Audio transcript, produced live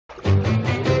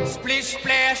Splish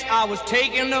splash, I was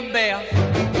taking a bath.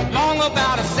 Long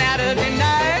about a Saturday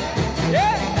night.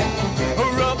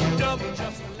 Yeah. Rub-a-dub,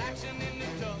 just relaxing in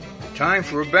the tub. Time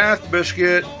for a bath,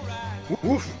 Biscuit.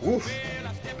 Woof, woof.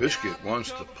 Biscuit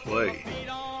wants to play.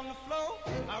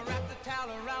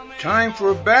 Time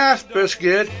for a bath,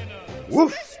 Biscuit.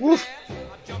 Woof, woof.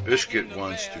 Biscuit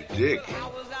wants to dig.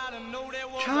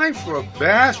 Time for a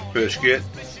bath, Biscuit.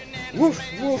 Woof,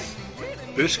 woof.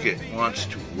 Biscuit wants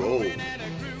to roll.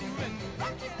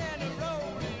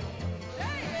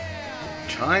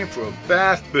 Time for a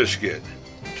bath, Biscuit.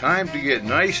 Time to get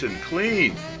nice and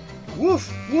clean.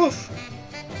 Woof, woof.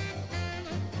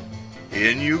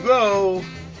 In you go.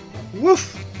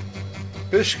 Woof.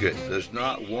 Biscuit does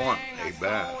not want a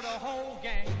bath.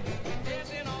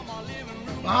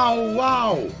 Wow,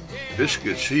 wow.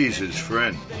 Biscuit sees his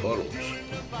friend Puddles.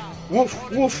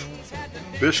 Woof, woof.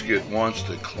 Biscuit wants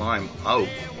to climb out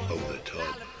of the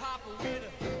tub.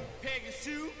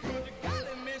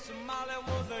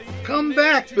 Come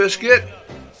back, Biscuit.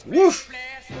 Woof.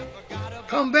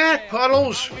 Come back,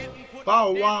 Puddles.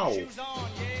 Bow wow.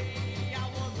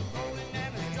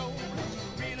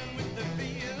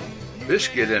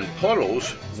 Biscuit and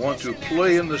Puddles want to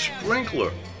play in the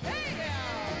sprinkler.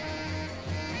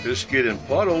 Biscuit and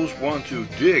Puddles want to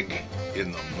dig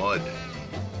in the mud.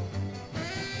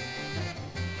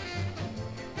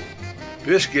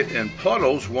 Biscuit and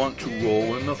Puddles want to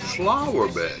roll in the flower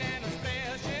bed.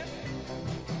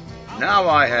 Now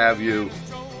I have you.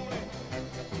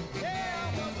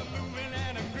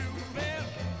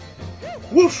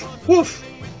 Woof, woof.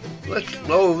 Let's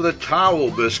go over the towel,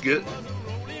 Biscuit.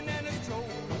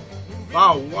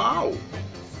 Wow, wow.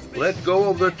 Let go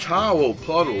of the towel,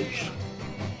 Puddles.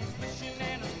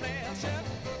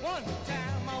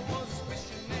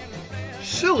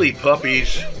 Silly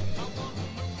puppies.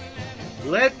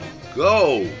 Let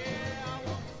go.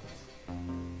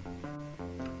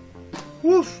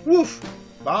 Woof, woof.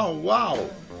 Bow, wow.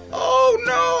 Oh,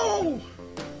 no.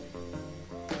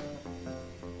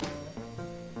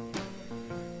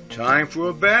 Time for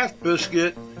a bath,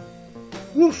 Biscuit.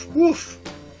 Woof, woof.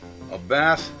 A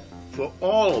bath for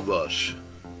all of us.